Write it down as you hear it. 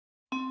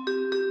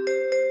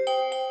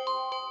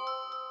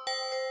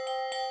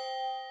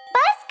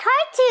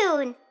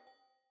cartoon.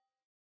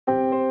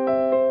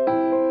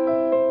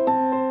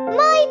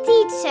 My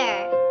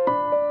teacher.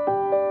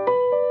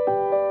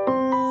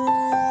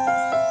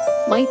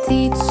 My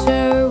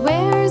teacher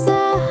wears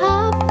a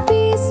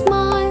happy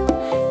smile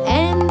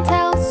and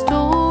tells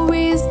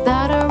stories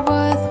that are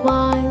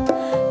worthwhile.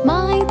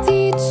 My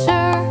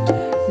teacher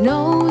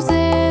knows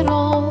it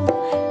all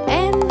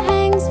and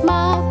hangs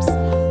maps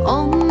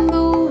on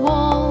the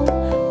wall.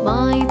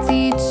 My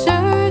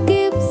teacher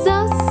gives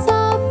us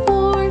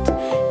support.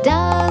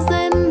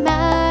 Doesn't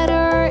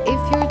matter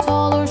if you're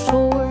tall or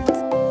short.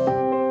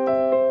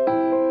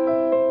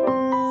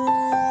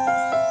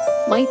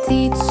 My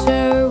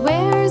teacher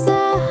wears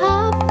a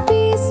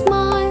happy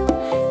smile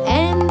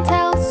and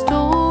tells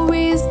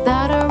stories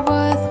that are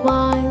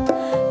worthwhile.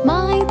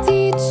 My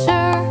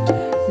teacher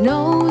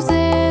knows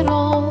it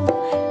all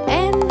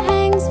and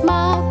hangs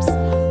maps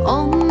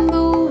on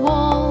the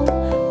wall.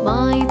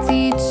 My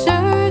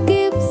teacher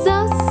gives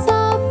us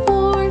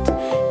support.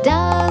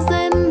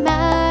 Doesn't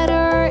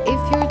matter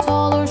if you're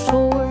tall or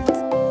short.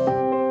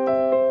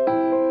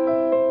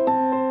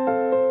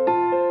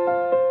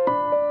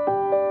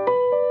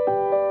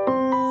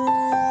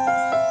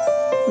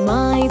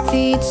 My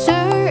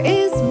teacher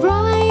is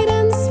bright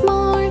and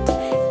smart,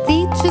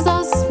 teaches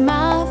us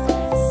math,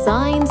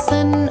 science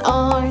and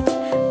art.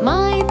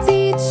 My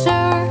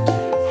teacher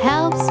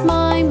helps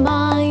my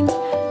mind.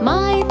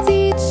 My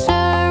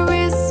teacher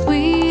is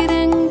sweet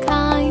and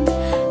kind.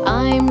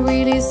 I'm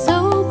really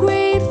so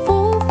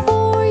grateful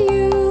for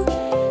you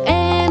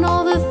and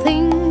all the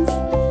things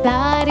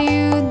that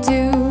you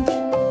do.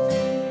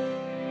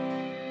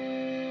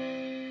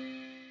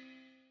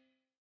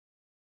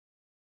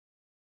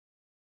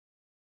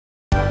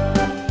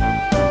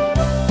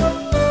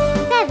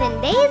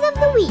 7 days of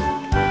the week.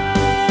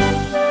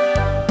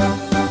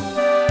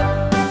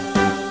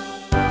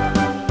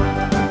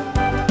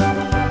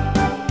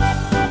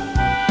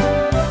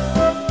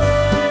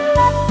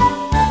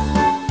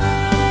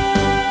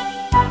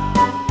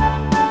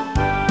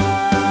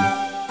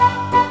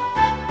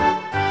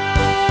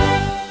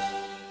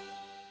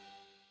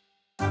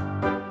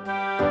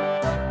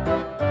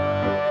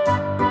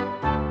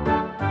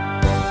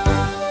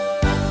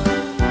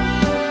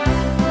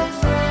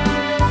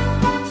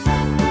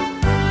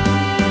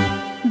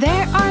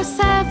 There are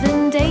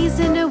 7 days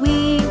in a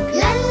week.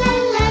 La la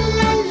la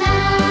la la.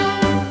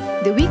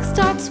 The week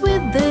starts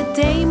with the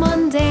day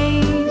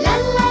Monday. La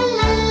la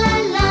la la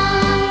la.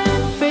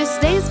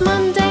 First day's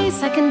Monday,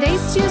 second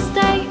day's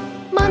Tuesday.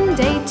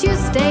 Monday,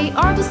 Tuesday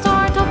are the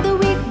start of the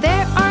week.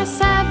 There are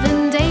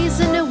 7 days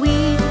in a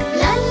week.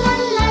 La la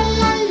la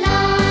la la.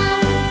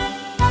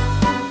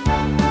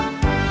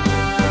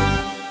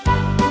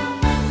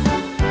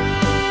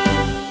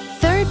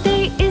 Third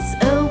day is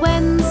a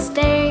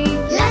Wednesday.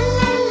 La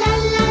la la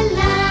la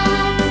la.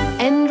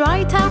 And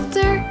right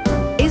after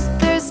is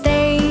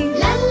Thursday.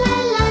 La la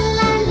la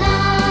la la.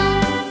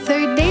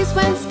 Third day's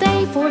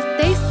Wednesday, fourth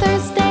day's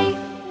Thursday.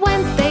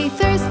 Wednesday,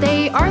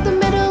 Thursday are the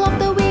middle of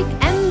the week.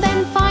 And then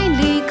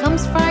finally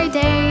comes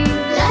Friday.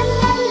 La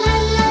la la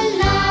la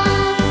la.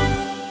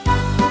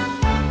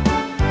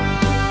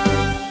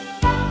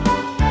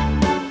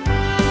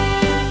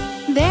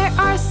 There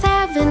are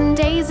 7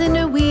 days in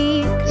a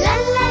week. La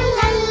la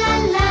la la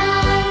la.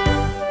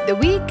 The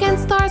weekend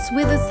starts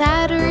with a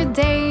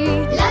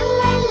Saturday. La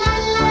la la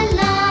la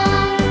la.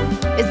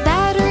 A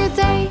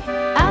Saturday,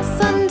 a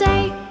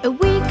Sunday, a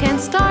weekend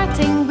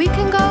starting. We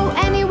can go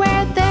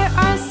anywhere. There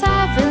are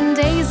 7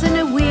 days in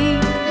a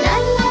week. La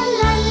la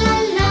la la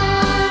la.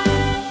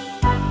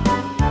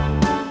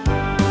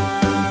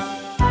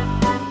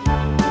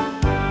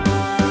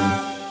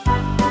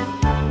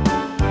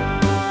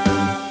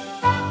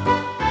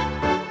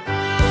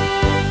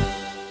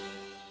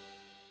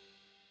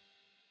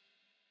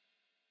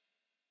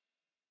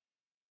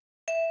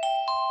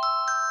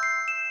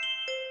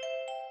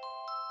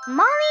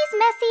 Molly's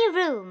messy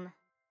room.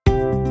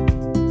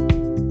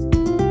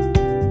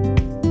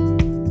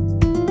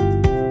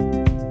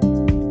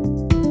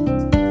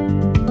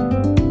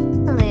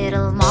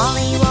 Little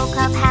Molly woke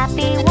up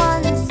happy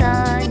one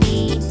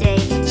sunny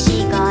day. She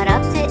got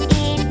up to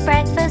eat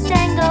breakfast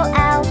and go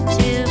out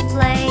to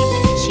play.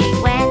 She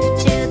went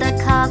to the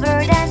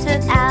cupboard and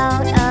took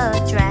out a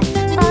dress,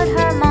 but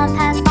her mom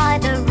passed by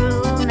the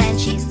room and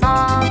she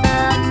saw the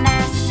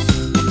mess.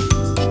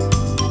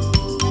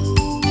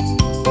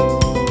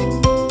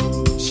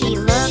 She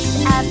looked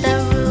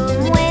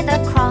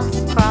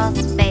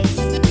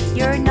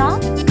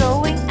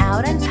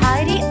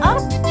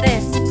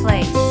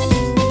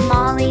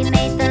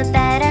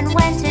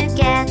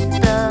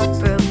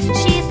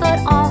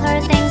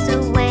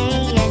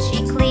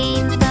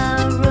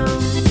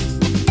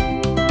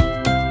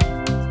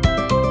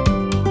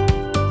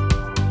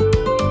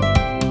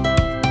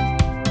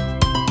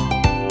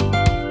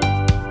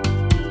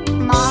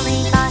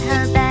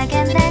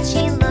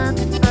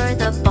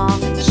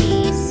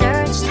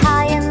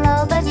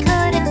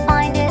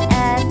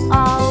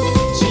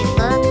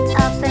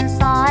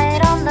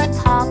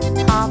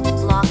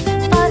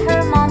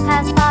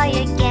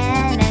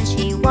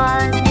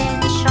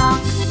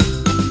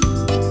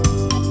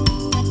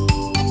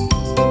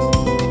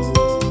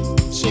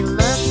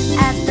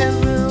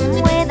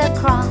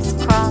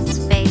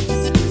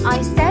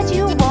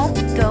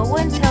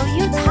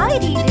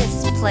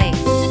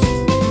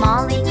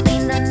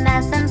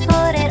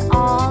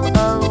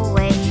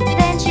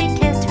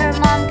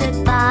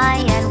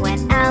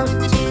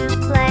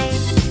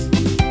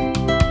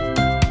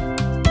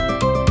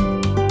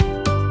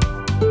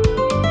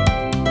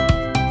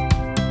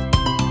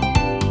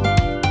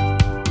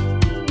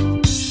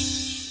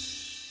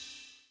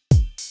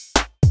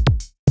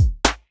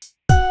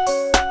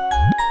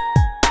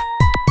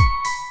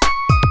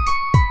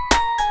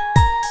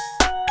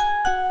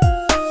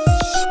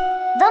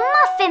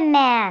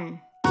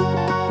again.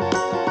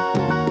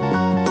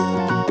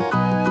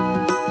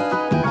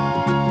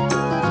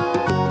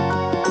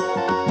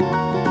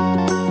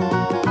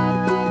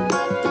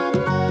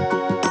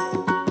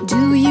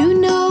 Do you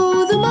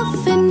know the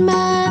Muffin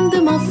Man,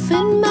 the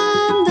Muffin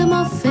Man, the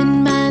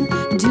Muffin Man?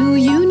 Do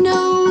you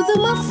know the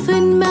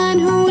Muffin Man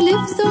who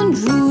lives on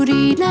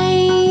Drury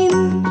Lane?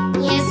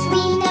 Yes,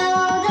 we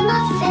know the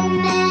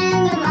Muffin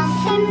Man, the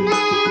Muffin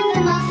Man,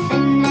 the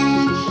Muffin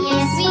Man.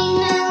 Yes, we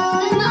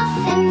know the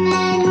Muffin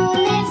Man who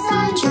lives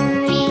on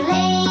Drury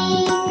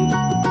Lane.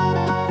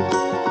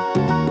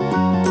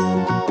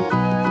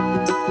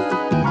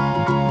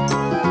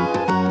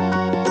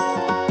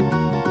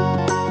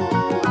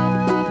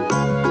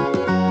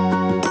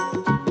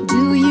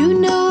 Do you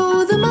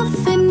know the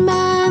Muffin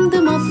Man,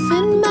 the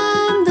Muffin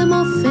Man, the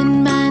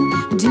Muffin Man?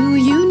 Do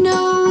you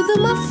know the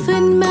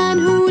Muffin Man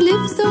who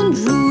lives on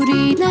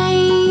Drury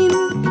Lane?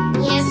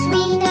 Yes,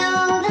 we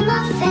know the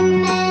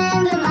Muffin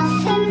Man, the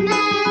Muffin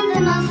Man, the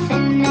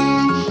Muffin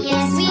Man.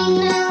 Yes, we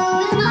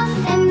know the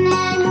Muffin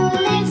Man who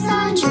lives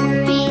on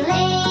Drury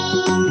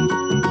Lane.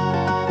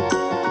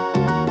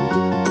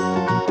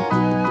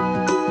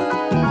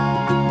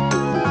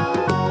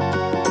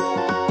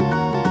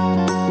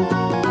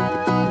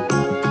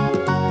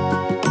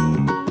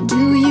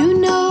 Do you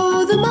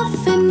know the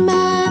Muffin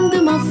Man,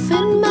 the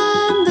Muffin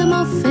Man, the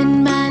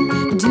Muffin Man?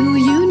 Do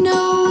you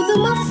know the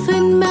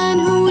Muffin Man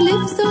who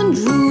lives on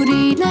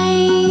Drury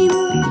Lane?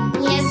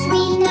 Yes,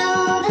 we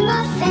know the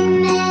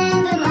Muffin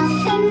Man, the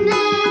Muffin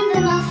Man,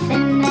 the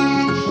Muffin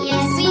Man.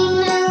 Yes, we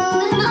know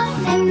the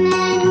Muffin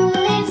Man who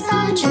lives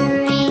on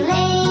Drury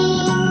Lane.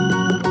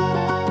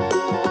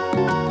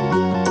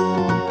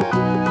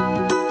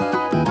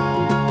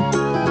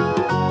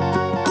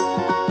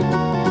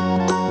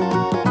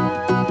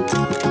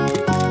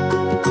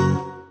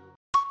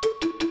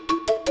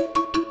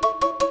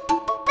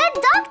 The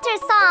doctor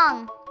song.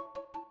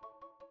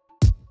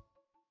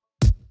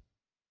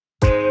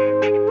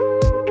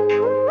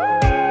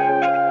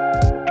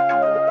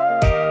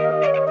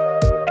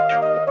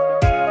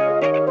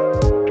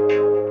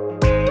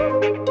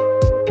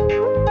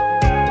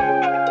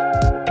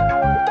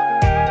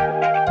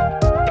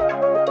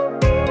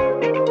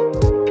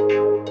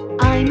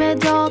 I'm a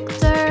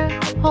doctor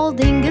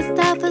holding a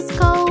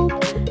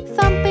stethoscope,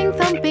 thumping,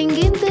 thumping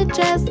in the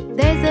chest.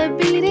 There's a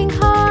beating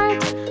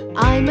heart.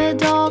 I'm a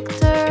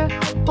doctor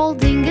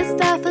holding a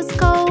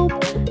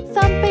stethoscope,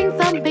 thumping,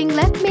 thumping.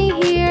 Let me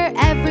hear.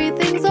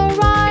 Everything's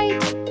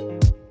alright.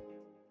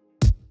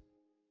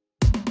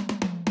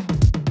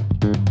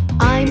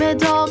 I'm a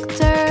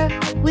doctor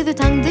with a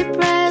tongue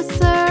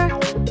depressor.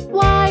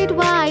 Wide,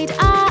 wide,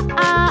 ah,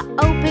 ah,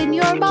 open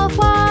your mouth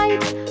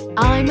wide.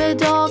 I'm a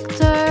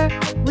doctor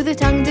with a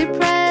tongue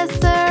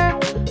depressor.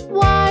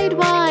 Wide,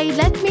 wide,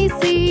 let me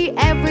see.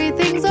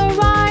 Everything's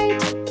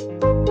alright.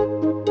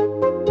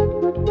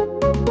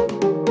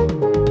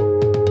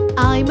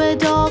 I'm a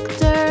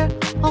doctor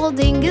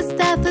holding a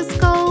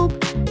stethoscope,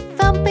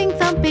 thumping,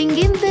 thumping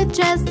in the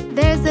chest.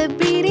 There's a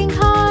beating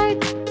heart.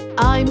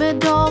 I'm a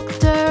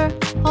doctor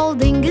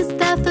holding a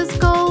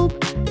stethoscope,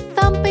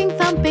 thumping,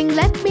 thumping.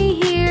 Let me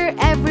hear.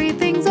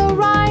 Everything's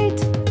alright.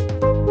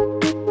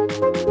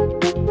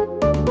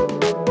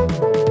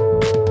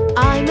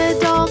 I'm a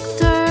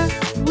doctor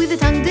with a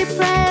tongue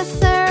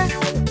depressor.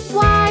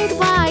 Wide,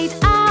 wide,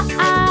 ah,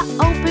 ah,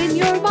 open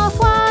your mouth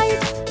wide.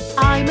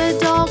 I'm a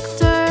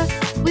doctor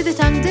with a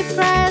tongue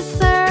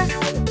depressor.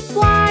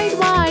 Wide,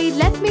 wide,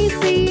 let me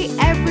see.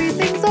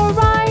 Everything's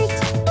alright.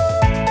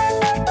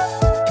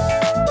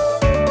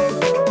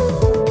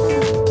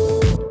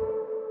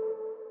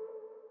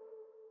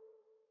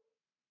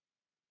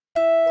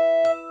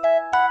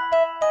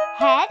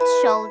 Head,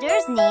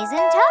 shoulders, knees,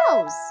 and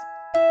toes.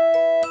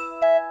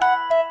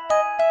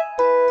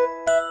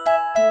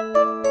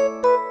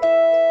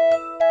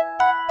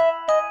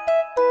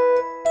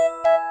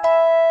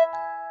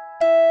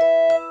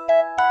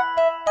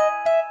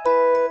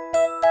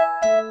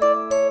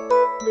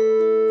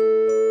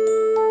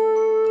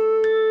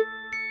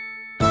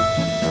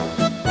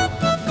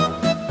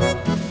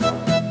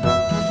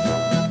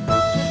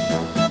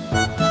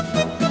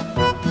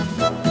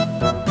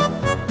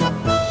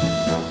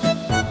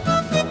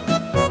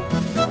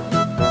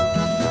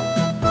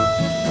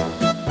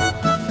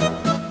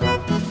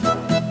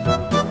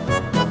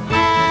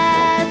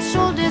 Head,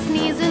 shoulders,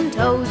 knees and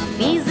toes,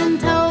 knees and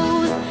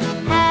toes.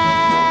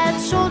 Head,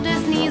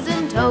 shoulders, knees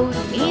and toes,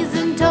 knees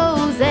and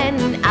toes.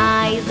 And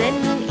eyes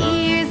and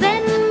ears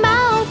and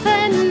mouth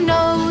and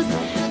nose.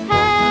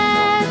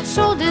 Head,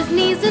 shoulders,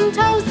 knees and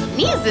toes,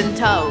 knees and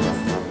toes.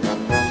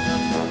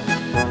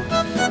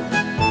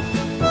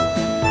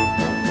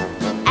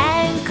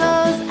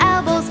 Ankles,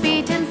 elbows,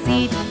 feet and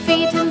seat,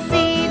 feet and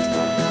seat.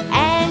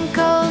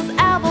 Ankles,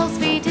 elbows,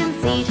 feet and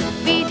seat,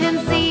 feet and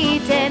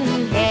seat.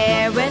 And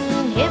hair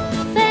and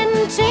hips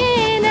and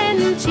chin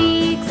and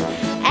cheeks.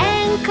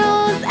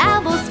 Ankles,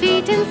 elbows,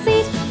 feet and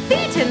seat,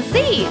 feet and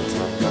seat.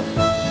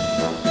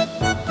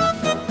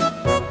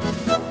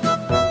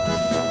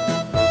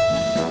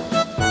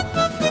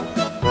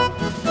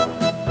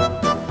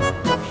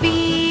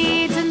 Feet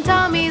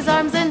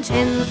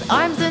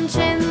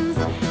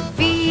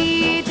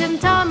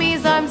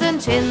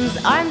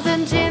arms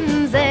and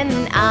chins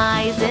and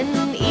eyes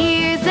and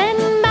ears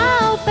and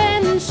mouth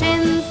and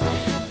shins.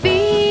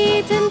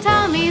 Feet and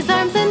tummies,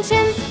 arms and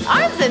chins,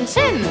 arms and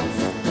chins.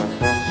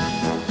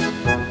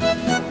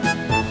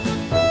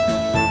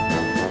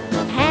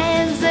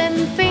 Hands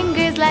and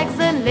fingers, legs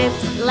and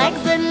lips,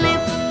 legs and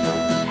lips.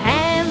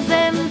 Hands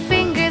and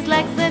fingers,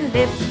 legs and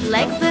lips,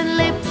 legs and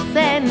lips.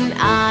 And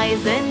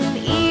eyes and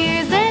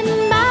ears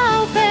and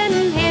mouth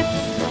and hips.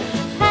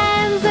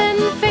 Hands and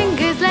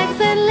fingers, legs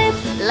and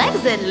lips,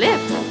 legs and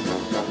lips.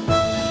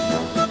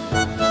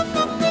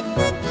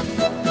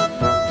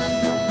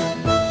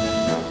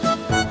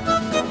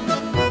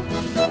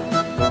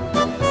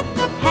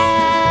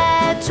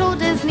 Head,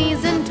 shoulders,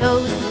 knees and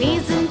toes,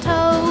 knees and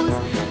toes.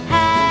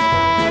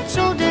 Head,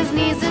 shoulders,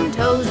 knees and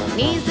toes,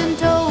 knees and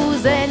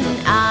toes. And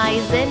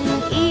eyes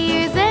and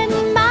ears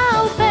and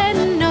mouth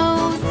and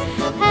nose.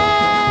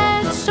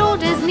 Head,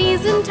 shoulders,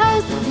 knees and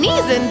toes,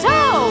 knees and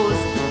toes.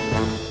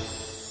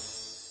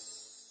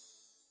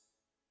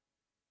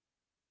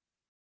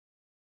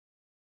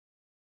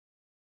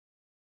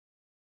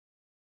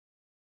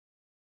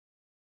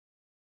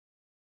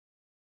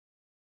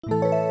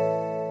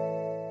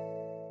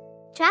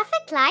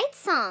 Traffic light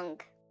song.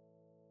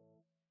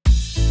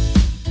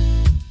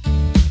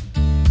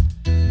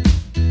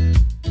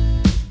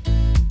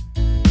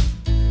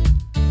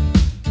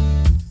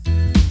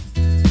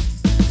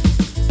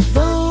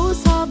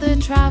 Those are the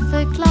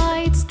traffic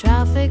lights,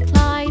 traffic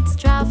lights,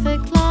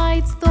 traffic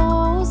lights.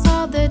 Those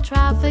are the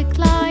traffic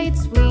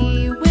lights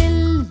we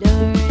will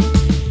learn.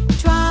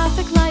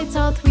 Traffic lights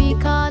are three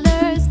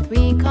colors,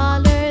 three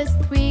colors,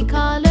 three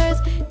colors.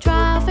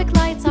 Traffic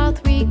lights are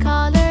three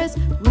colors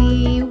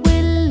we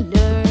will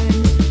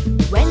learn.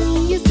 When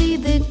you see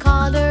the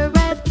color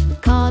red,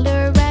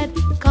 color red,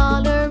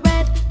 color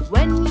red.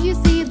 When you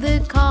see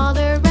the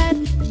color red,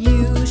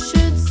 you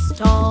should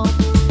stop.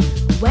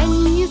 When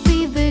you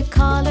see the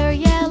color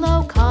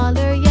yellow,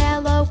 color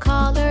yellow,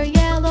 color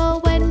yellow.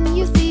 When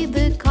you see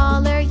the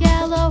color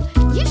yellow,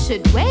 you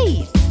should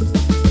wait.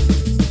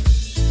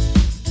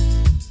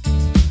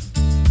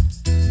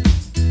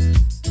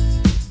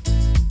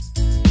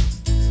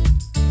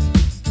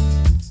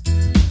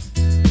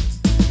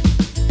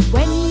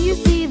 When you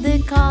see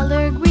the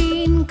color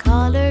green,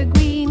 color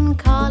green,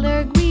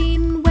 color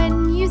green.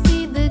 When you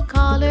see the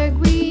color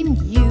green,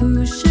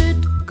 you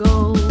should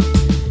go.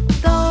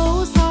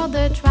 Those are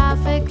the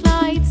traffic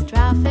lights,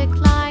 traffic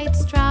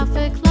lights,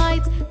 traffic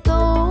lights.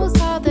 Those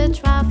are the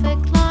traffic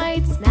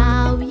lights,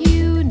 now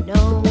you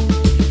know.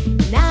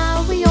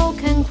 Now we all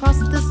can cross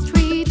the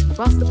street,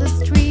 cross the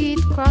street,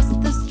 cross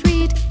the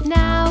street.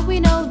 Now we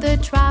know the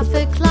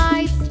traffic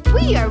lights,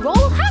 we are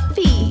all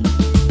happy.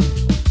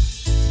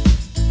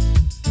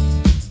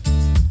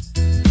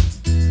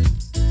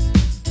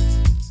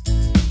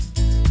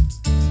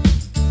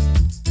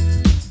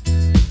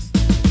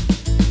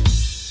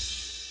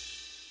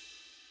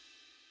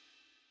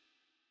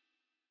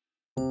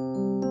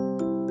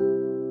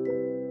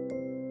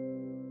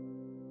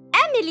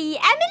 Emily,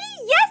 Emily,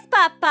 yes,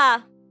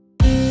 Papa.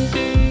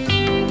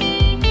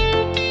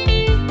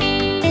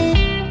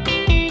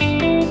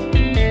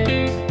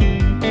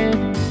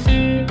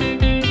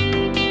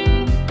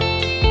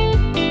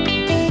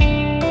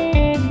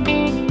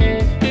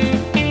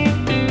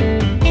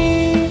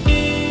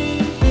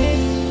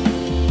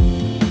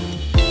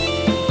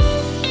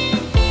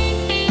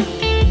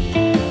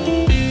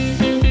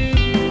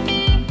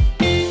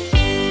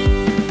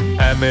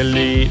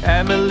 Emily,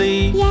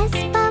 Emily, Yes,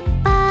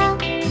 Papa.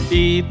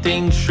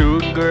 eating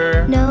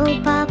sugar, No,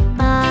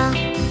 Papa.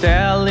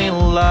 telling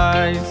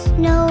lies.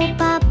 No,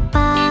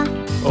 Papa.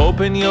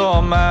 Open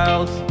your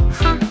mouth.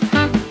 Ha,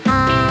 ha,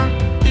 ha.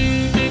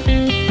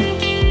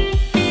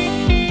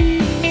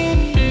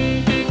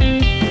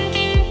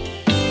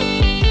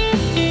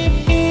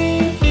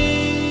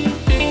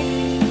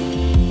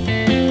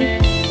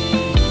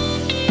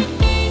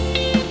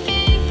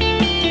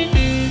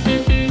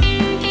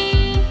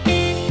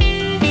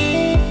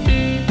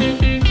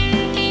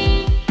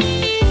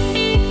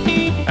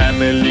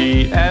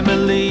 Emily,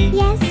 Emily,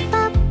 Yes,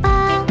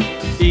 Papa.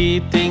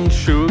 eating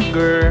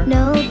sugar,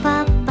 No,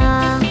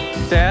 Papa.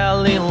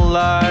 telling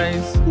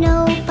lies.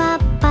 No,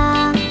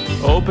 Papa.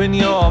 Open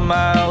your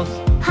mouth.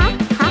 Ha,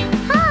 ha,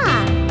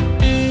 ha.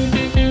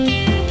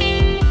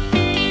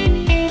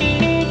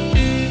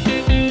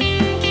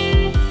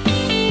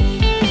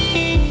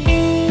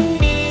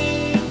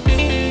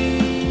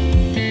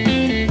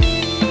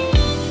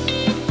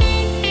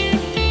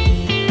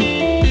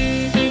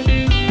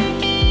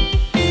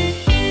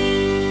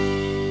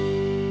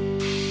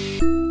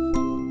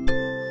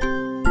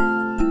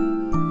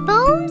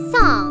 Poem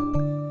song.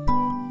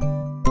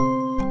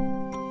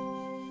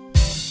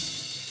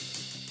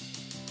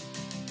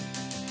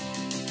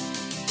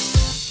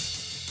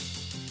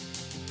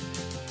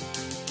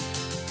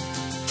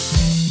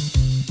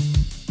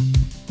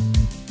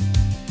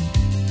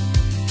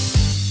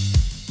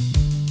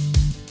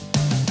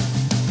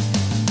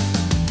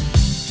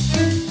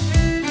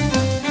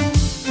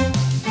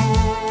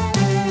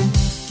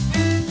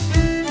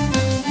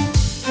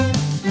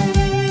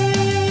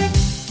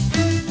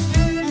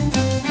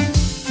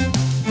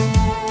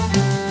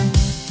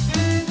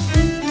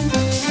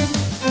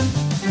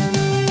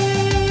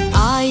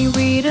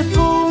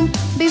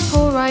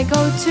 before I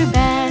go to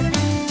bed,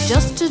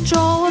 just to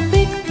draw a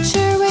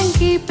picture and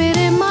keep it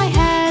in my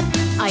head.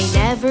 I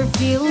never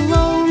feel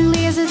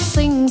lonely as it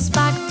sings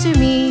back to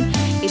me.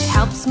 It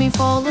helps me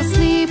fall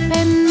asleep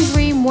and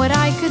dream what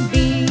I could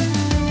be.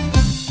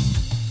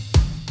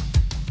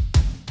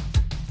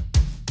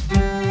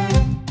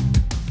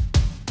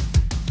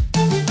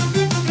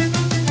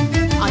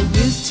 I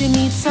used to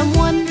need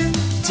someone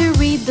to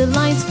read the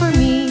lines for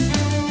me.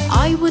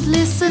 I would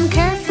listen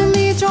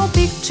carefully, draw a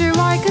picture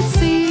I could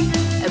see.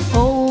 A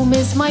poem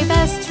is my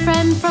best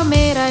friend, from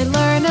it I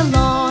learn a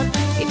lot.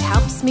 It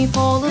helps me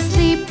fall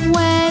asleep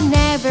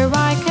whenever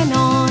I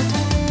cannot.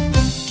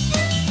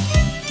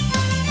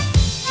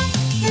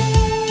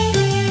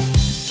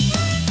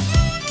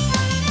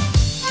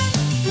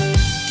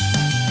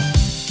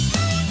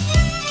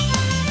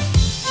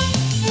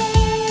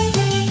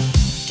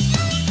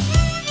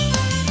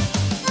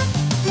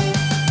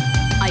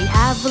 I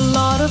have a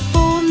lot of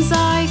poems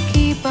I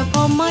keep up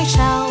on my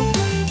shelf.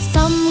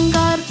 Some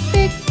got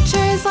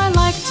pictures I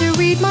like to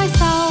read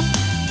myself.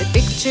 The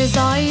pictures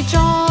I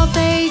draw,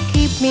 they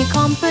keep me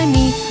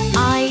company.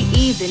 I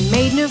even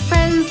made new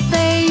friends,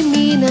 they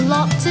mean a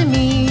lot to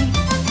me.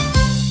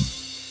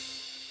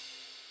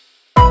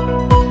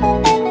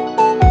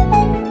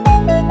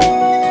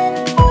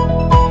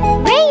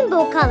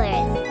 Rainbow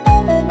colors.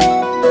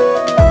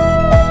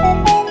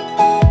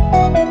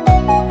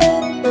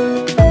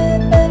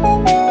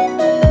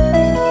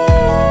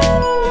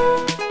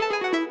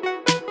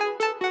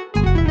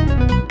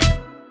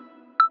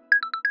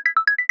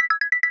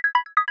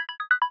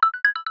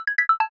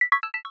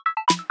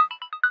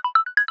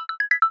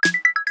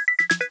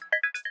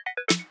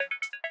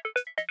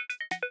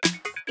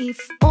 If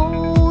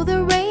all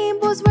the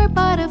rainbows were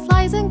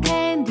butterflies and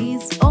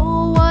candies,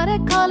 oh, what a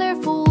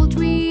colorful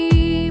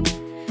dream.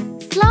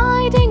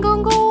 Sliding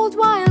on gold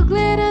while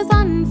glitters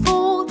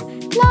unfold.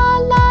 La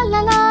la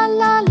la la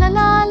la la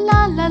la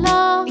la la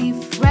la.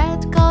 If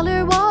red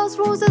color was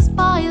roses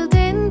piled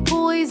in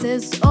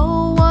poises,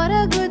 oh, what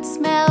a good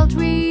smell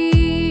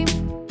dream.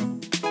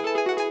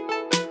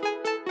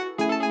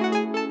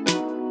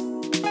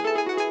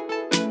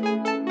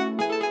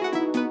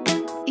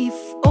 If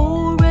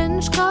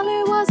orange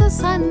color was a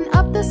sun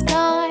up the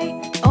sky,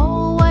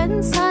 oh,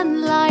 when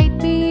sunlight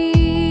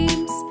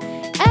beams,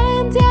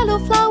 and yellow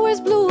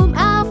flowers bloom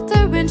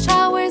after rain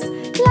showers.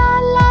 La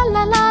la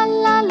la la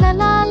la la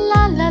la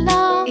la la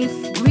la.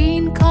 If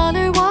green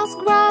color was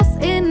grass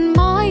in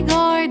my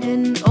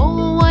garden,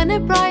 oh, when a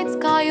bright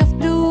sky of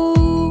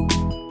blue.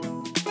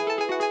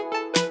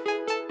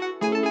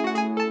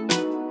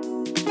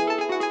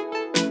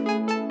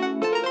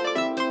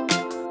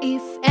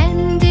 If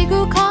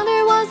indigo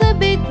color was a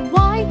big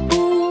white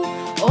pool,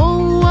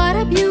 oh, what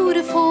a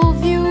beautiful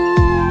view.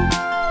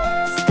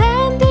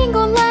 Standing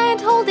on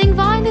land, holding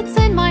violets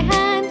in my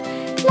hand.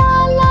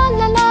 La la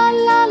la la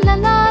la la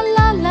la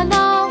la la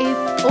la.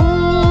 If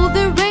all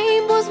the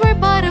rainbows were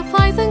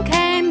butterflies and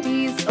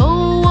candies,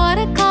 oh, what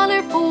a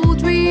colorful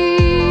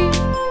dream.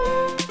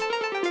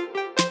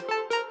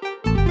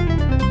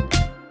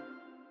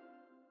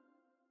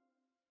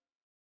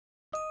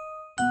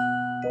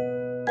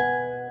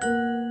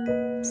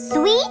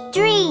 Sweet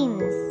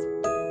dreams.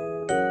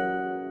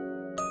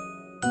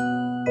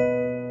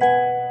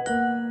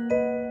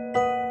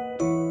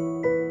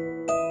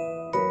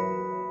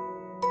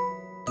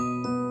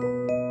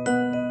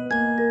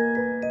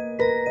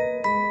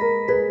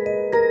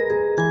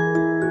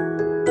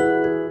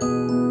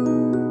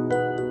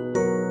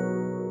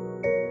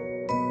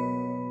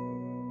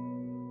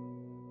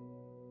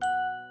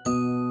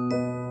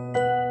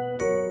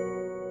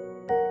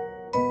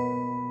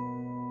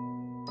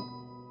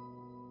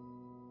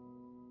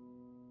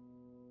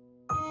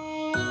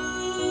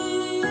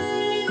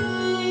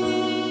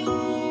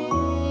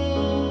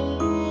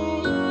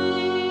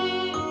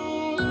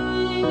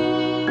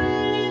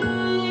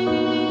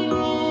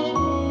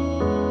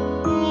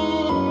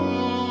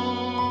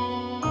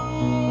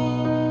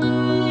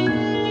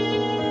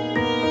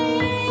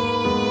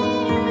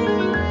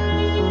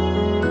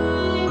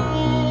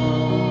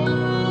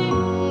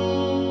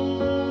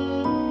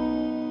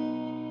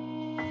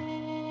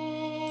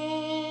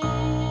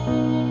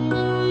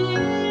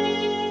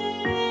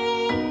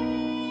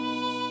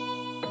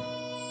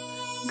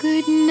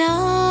 Good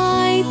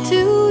night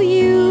to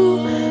you,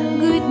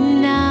 good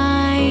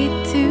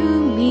night to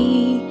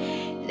me.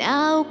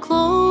 Now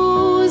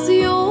close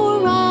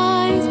your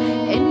eyes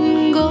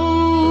and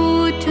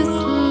go to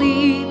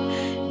sleep.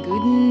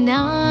 Good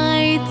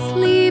night,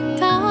 sleep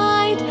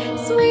tight,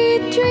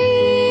 sweet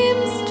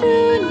dreams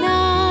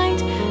tonight.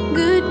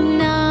 Good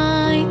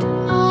night,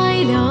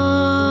 I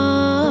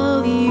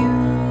love you.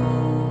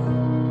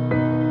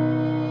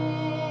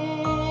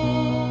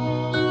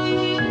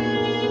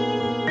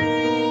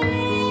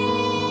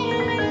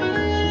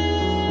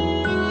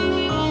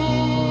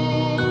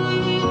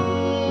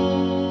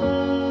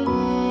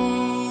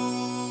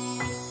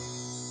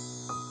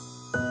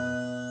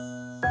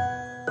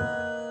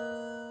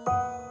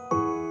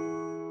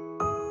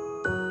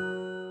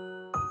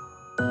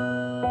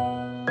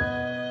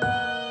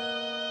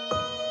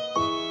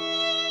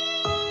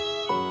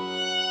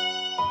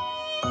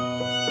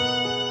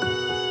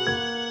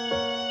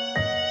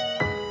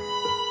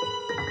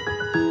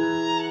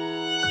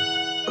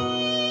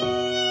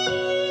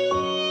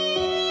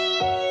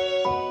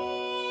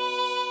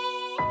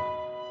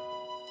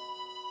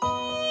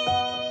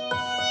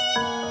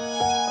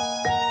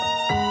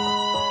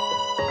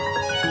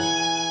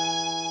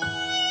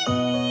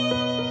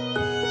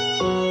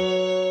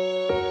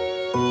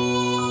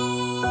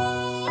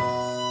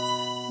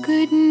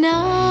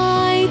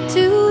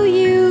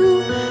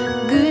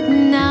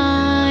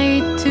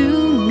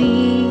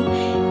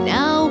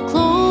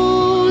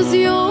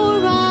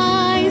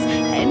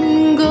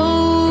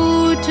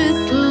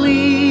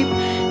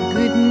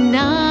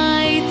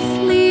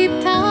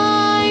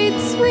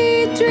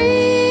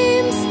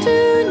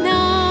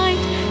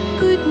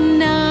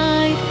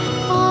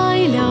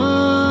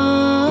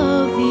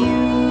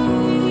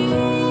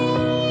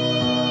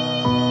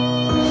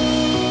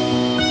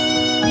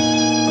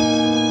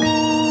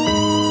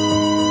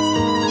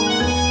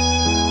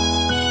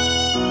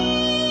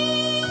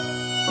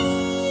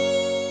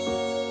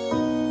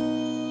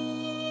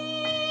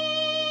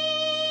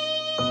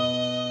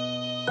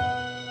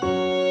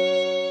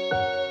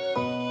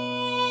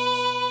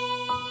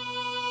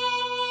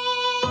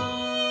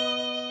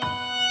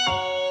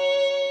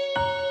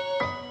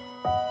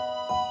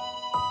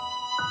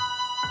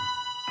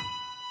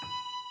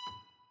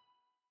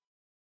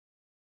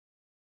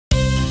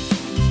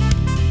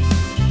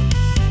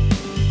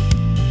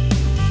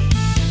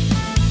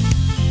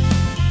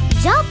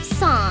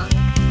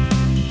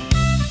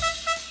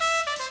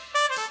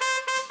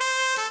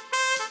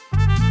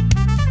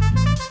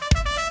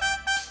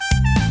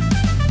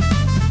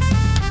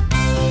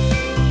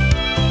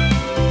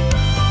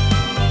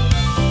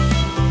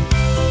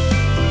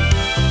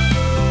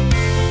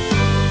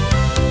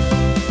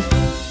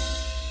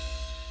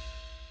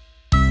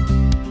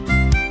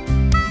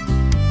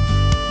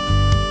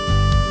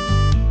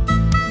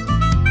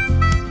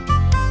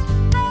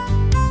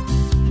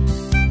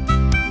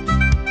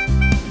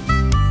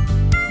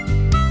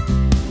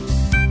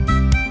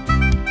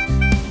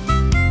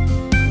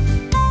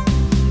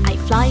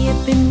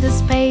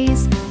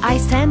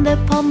 stand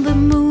upon the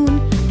moon.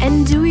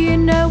 And do you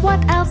know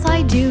what else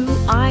I do?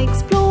 I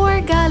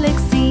explore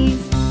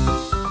galaxies.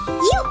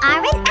 You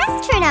are an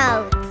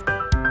astronaut.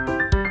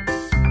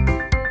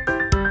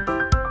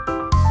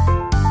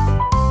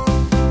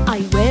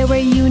 I wear a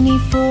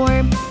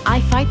uniform.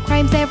 I fight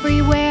crimes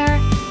everywhere.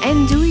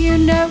 And do you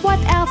know what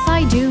else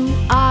I do?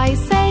 I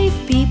save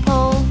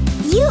people.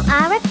 You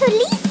are a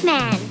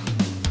policeman.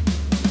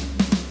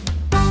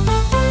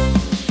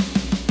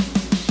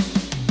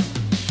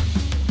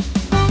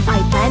 I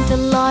plant a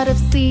lot of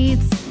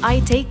seeds. I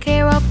take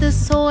care of the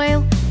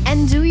soil.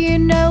 And do you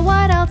know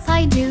what else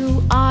I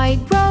do? I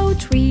grow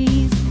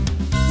trees.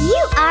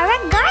 You are a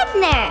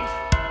gardener.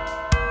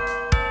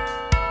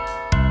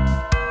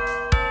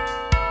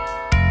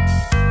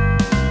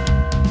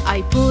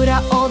 I put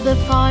out all the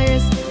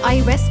fires.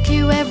 I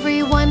rescue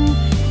everyone.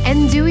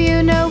 And do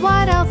you know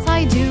what else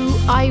I do?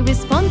 I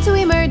respond to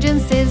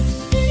emergencies.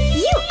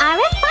 You are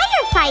a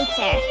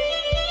firefighter.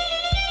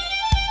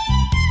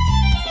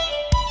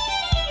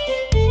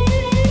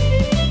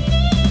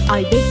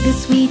 I bake the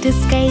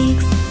sweetest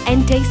cakes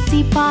and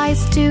tasty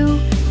pies too.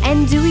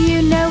 And do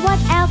you know what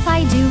else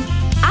I do?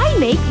 I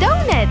make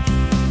donuts.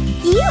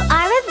 You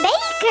are a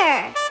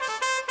baker.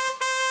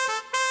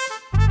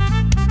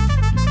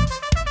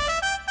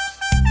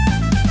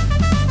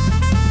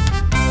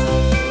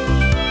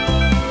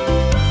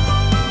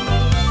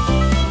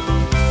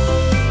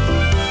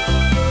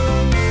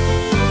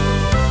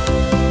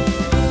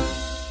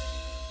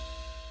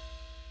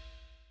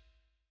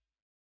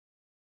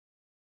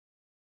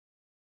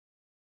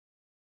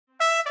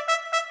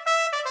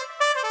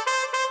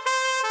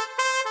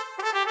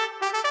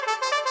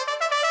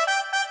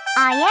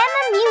 I am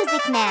a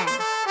music man.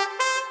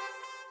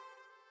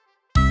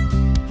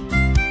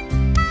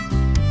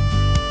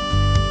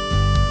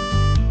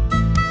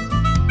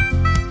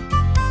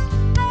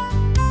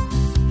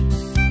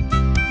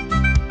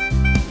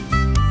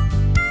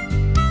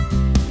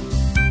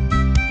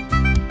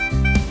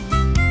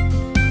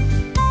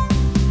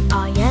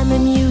 I am a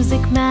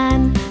music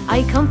man.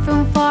 I come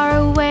from far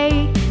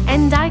away.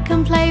 And I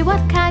can play.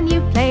 What can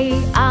you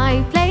play?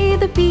 I play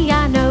the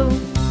piano.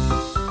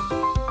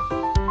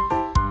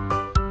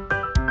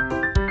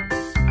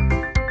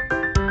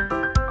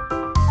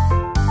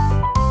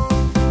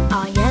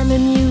 A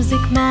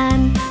music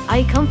man.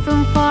 I come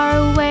from far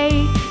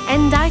away.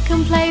 And I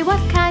can play. What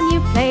can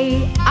you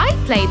play? I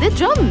play the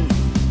drums.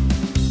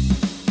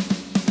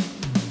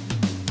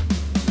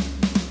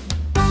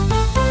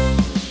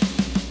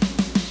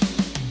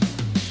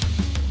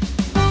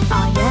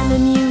 I am a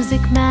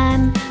music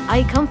man.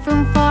 I come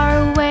from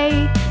far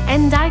away.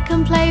 And I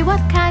can play.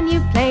 What can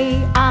you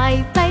play?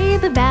 I play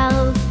the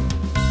bells.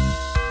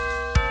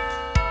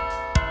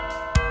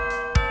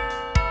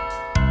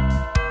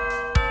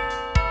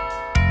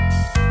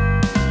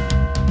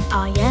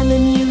 I am a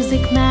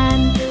music man.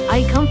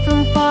 I come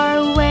from far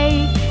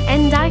away.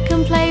 And I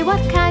can play.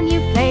 What can you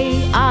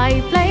play?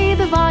 I play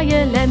the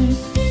violin.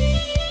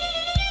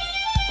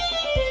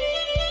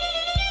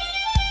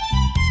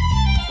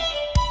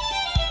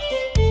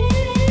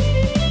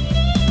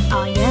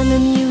 I am a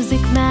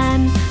music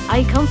man.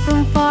 I come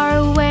from far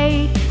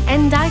away.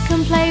 And I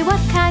can play.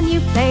 What can you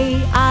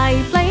play?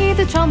 I play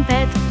the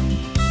trumpet.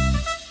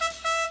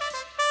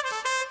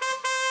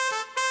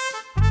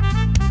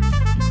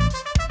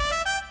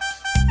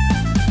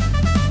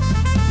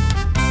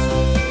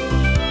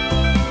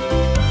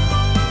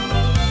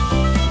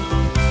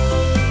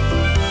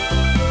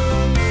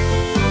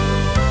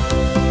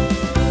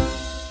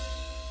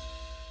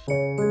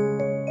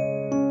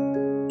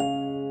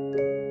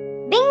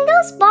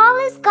 Bingo's ball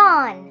is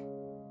gone.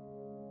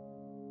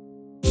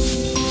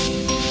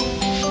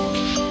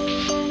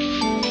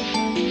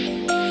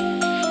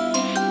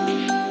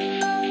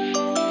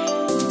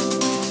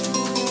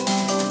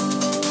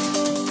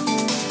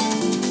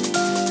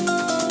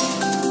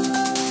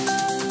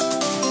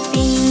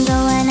 Bingo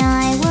and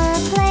I were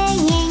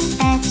playing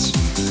fetch,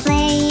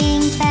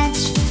 playing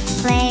fetch,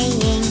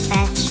 playing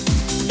fetch.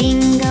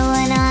 Bingo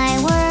and I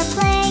were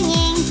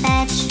playing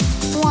fetch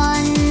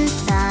one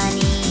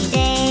sunny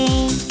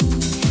day.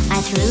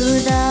 I threw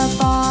the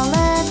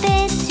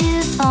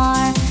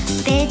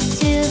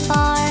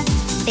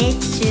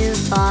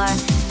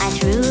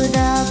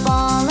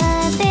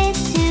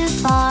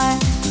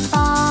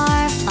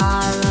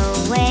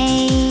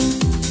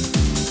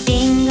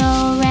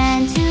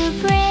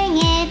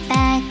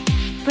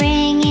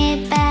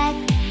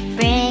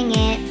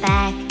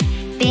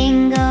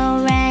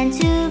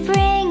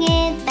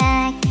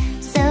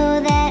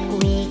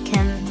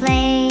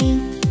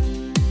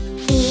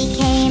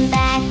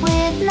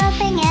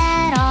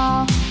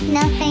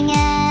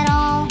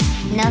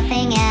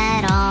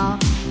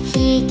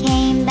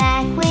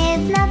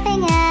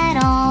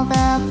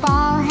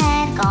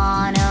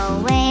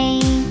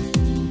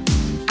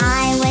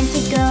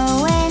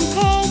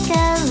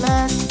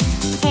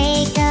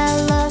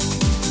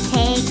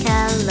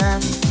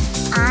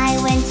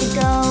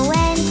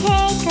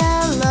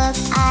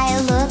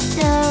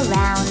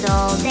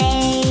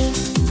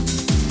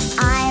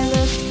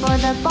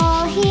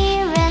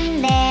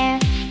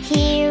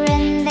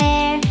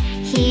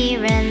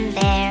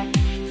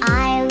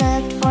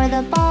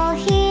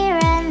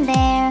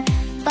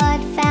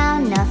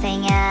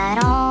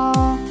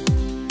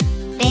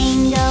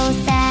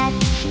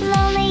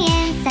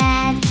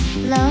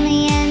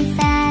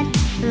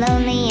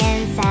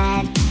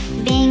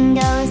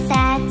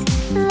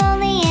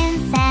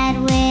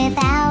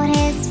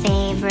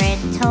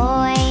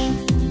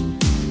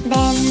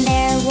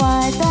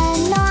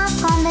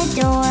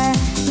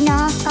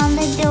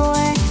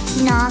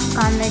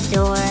on the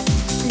door.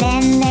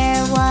 Then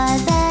there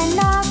was a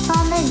knock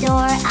on the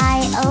door. I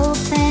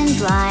opened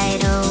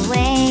right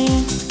away.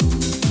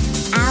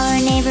 Our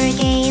neighbor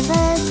gave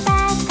us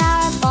back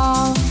our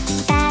ball,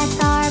 back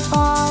our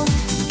ball,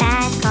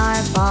 back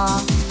our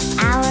ball.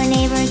 Our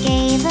neighbor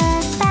gave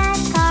us back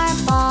our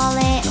ball.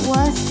 It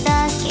was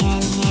stuck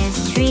in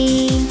his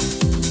tree.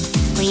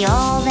 We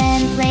all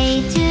then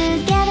played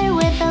together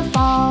with the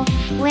ball,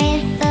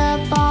 with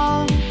the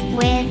ball,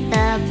 with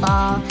the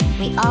ball.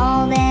 We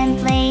all then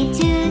played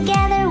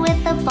together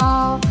with the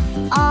ball,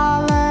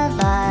 all of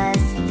us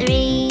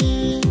three.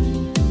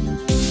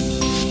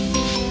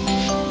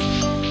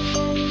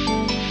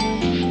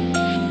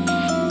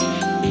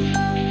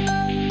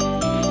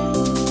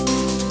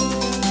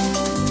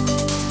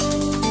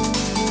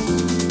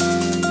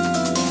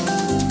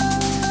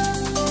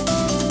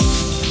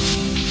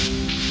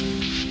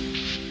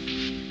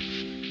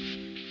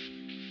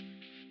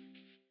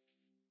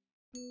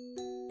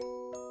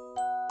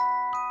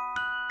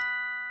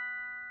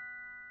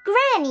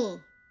 Granny.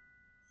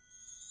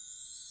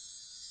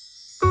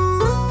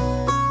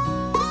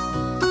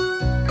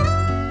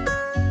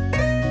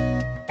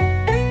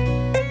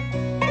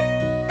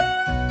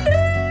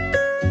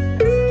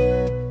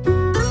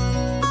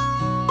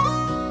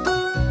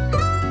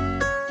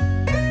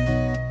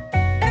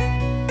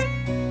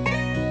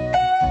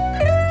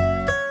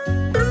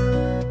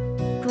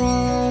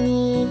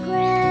 Granny,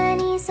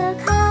 Granny, so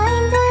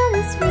kind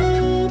and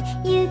sweet.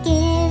 You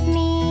give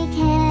me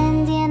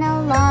candy and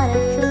a lot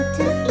of food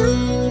to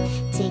eat.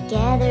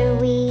 Together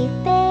we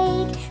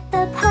bake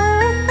the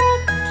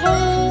perfect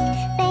cake,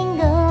 then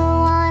go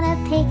on a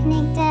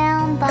picnic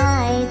down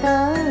by the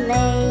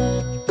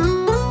lake.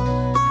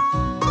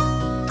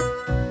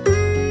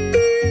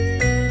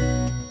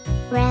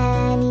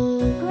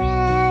 Granny,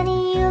 Granny,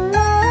 you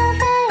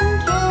love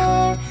and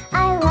care. I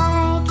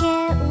like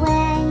it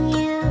when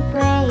you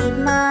braid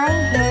my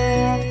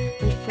hair.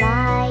 We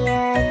fly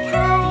a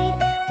kite,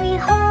 we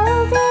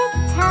hold it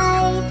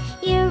tight.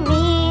 You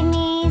read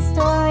me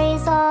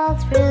stories all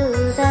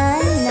through the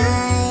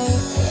night.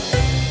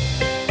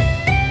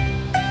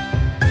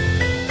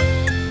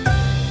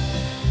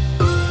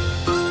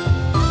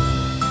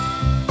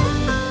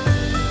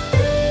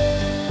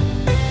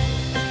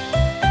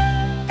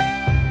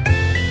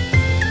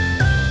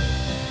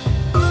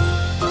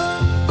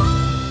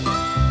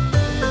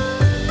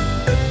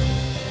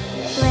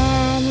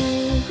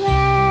 Granny,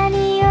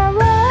 Granny, you're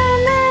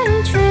warm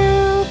and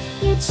true.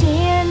 You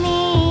cheer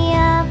me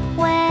up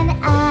when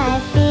I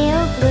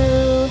feel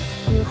blue.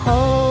 You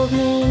hold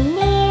me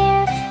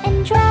near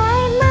and dry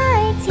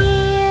my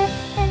tear,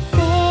 and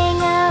sing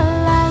a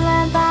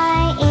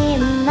lullaby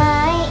in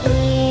my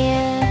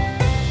ear.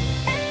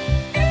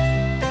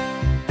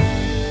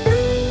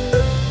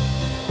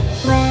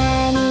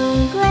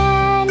 Granny,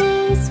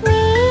 Granny,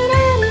 sweet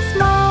and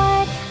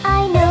smart,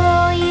 I know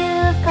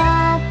you've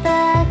got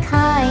the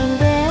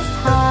kindest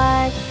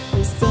heart.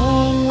 We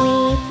sing, we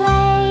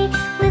play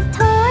with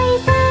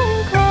toys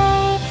and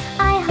clay.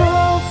 I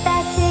hope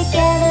that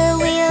together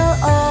we'll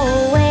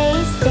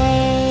always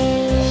stay.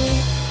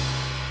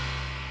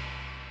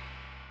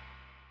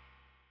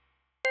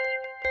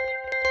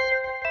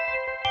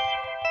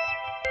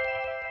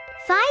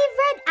 5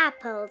 red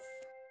apples.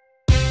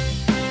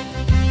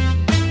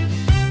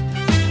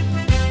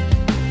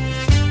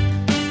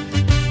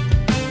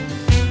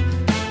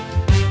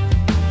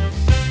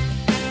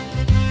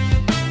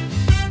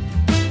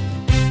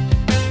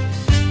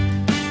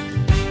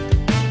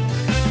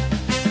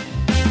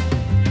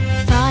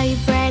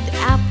 Five red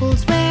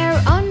apples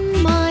were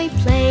on my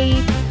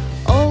plate,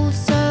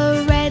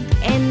 also red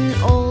and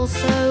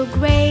also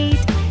great.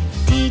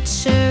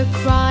 Teacher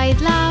cried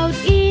loud,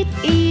 eat,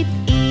 eat,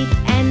 eat,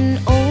 and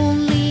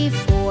only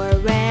 4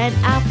 red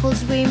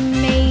apples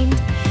remained.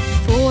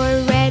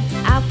 4 red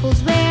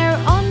apples were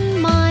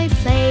on my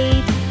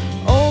plate,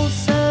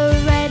 also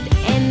red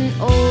and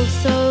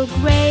also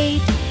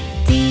great.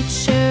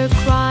 Teacher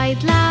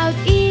cried loud,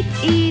 eat,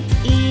 eat,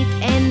 eat,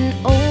 and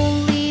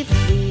only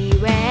 3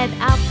 red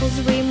apples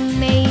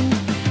remained.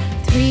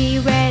 3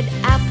 red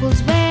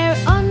apples were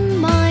on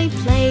my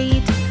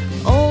plate,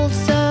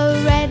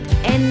 also red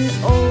and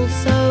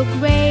also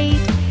great.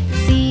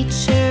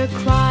 Teacher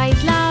cried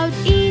loud,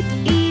 eat,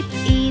 eat,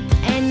 eat,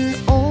 and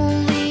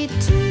only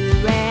 2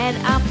 red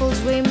apples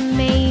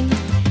remained.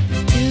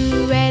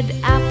 2 red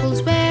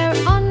apples were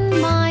on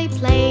my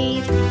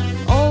plate,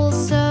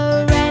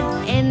 also red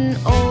and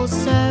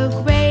also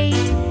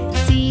great.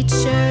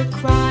 Teacher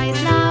cried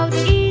loud,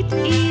 eat,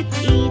 eat,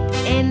 eat,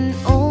 and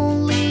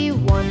only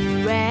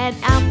 1 red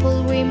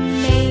apple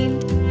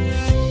remained.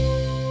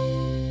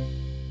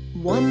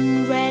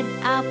 1 red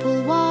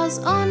apple was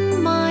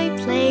on my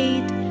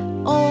plate,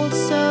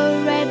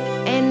 also red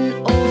and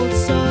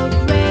also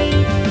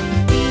great.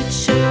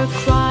 Teacher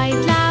cried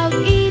loud,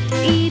 eat,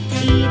 eat,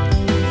 eat,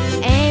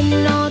 and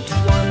not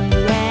 1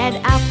 red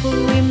apple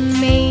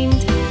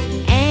remained,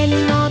 and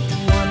not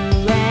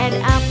 1 red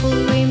apple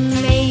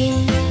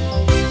remained.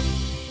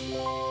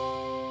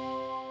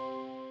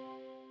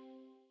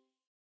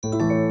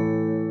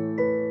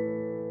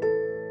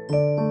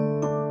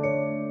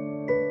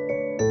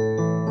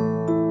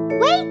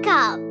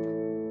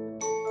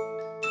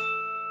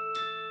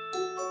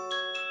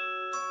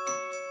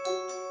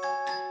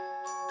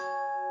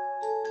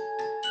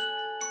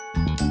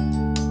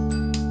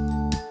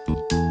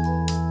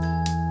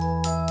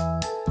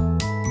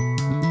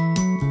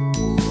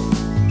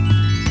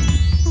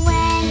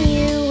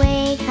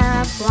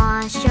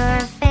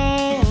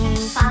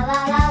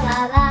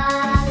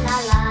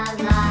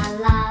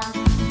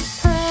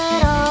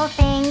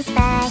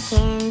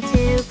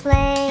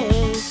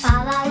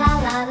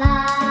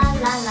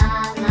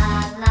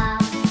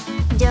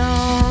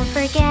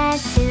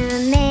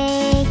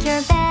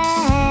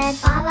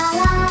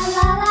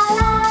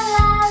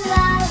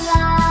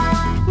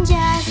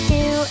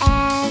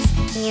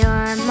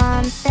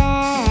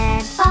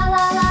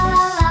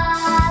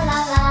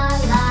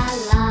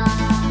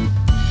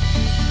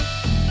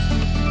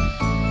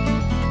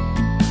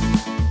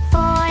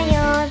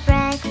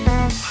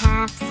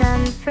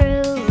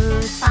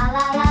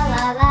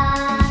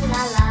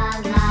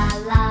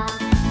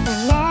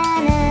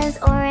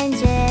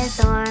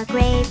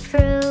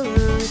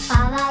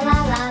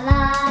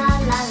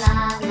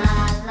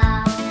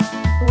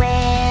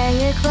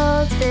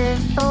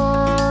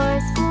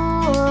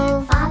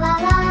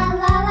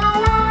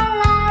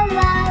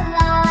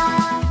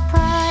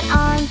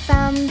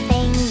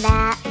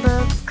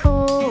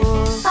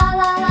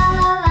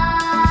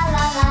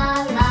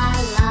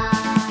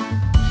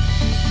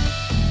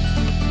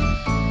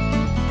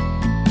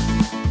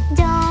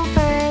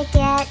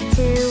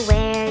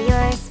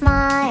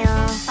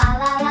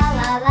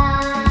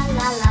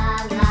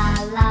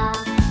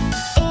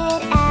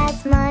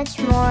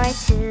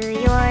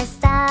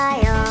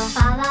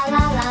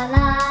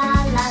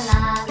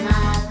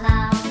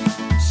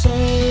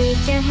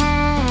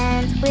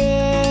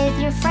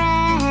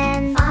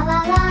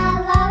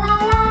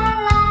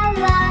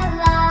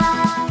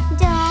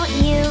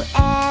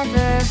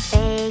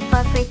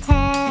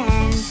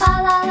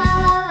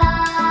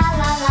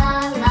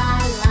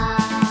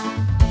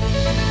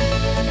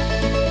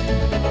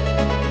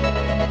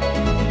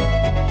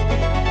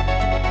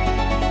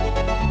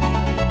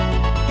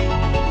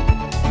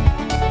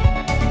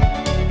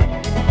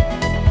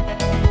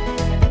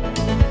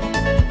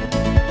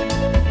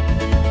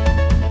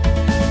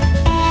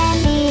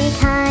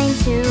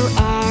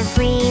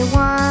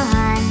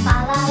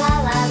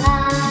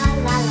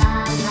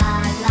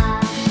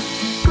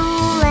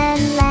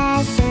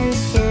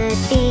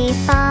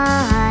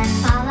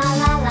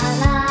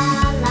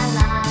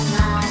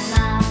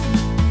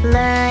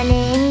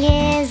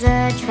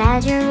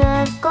 treasure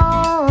of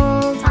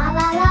gold. La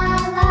la la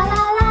la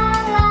la la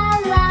la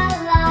la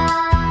la.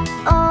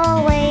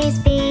 Always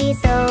be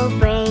so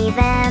brave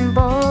and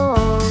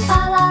bold.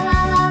 La la la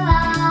la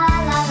la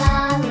la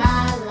la la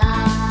la.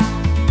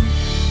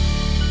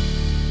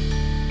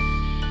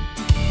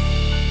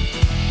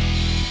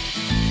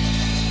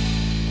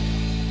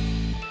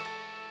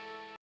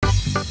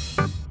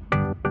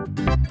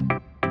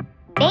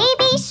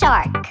 Baby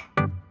shark.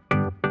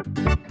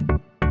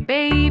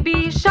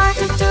 Baby shark,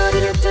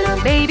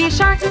 baby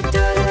shark,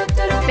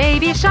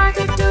 baby shark,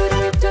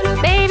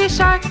 baby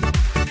shark.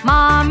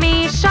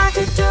 Mommy shark,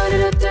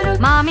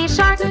 mommy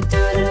shark,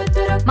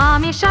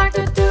 mommy shark,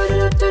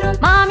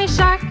 mommy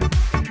shark.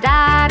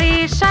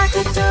 Daddy shark,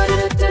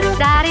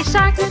 daddy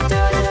shark,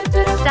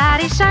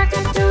 daddy shark,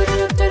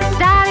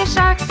 daddy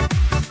shark.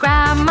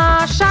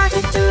 Grandma shark,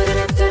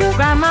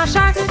 grandma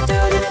shark,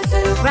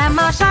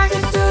 grandma shark,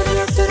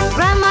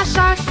 grandma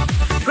shark.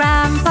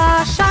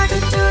 Grandpa shark,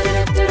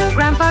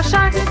 grandpa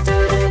shark,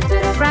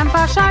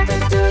 grandpa shark,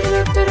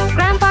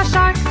 grandpa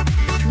shark.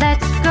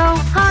 Let's go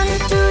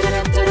hunt,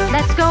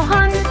 let's go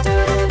hunt,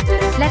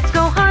 let's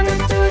go hunt,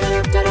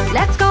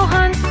 let's go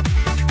hunt.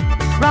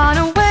 Run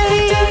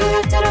away,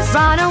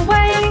 run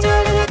away,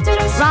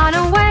 run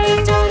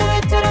away,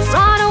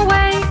 run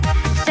away.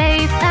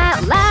 Safe at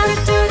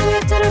last,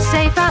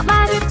 safe at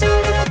last,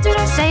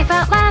 safe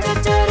at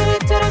last,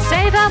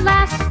 safe at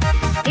last.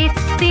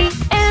 It's the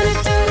end,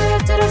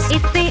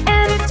 it's the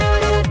end, it's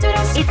the end,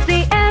 it's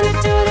the end,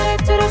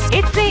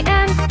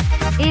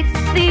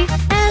 it's the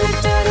end,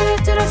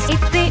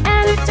 it's the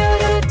end,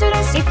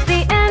 it's the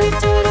end,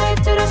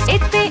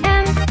 it's the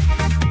end.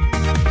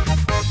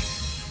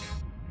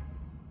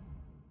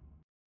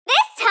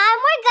 This time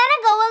we're gonna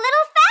go a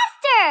little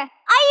faster.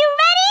 Are you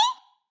ready?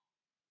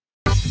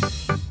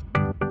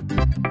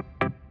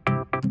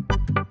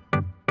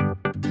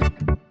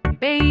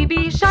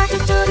 Baby shark,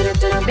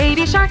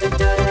 baby shark,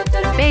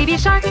 baby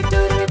shark,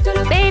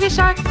 baby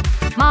shark.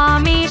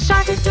 Mommy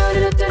shark,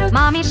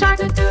 mommy shark,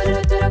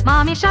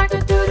 mommy shark,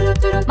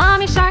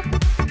 mommy shark.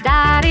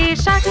 Daddy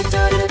shark,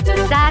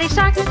 daddy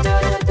shark,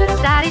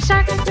 daddy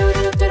shark,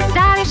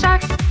 daddy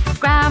shark.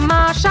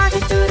 Grandma shark,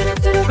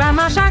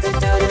 grandma shark,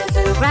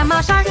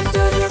 grandma shark,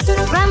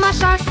 grandma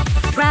shark.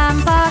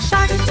 Grandpa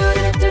shark,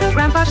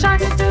 grandpa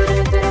shark,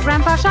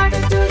 grandpa shark,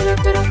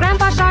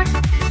 grandpa shark.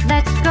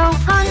 Let's go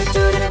hunt,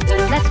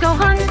 let's go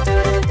hunt,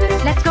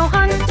 let's go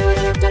hunt,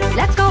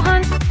 let's go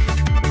hunt.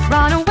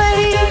 Run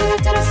away,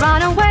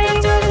 run away,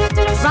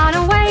 run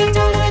away,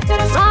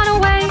 run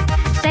away.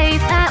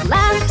 Safe at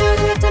last,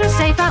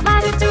 safe at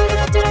last,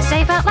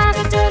 safe at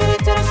last,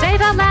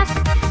 safe at last.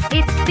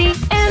 It's the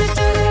end,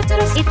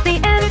 it's the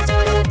end,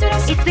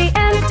 it's the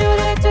end, it's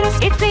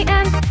the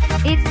end,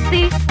 it's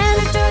the end,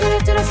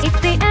 it's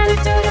the end,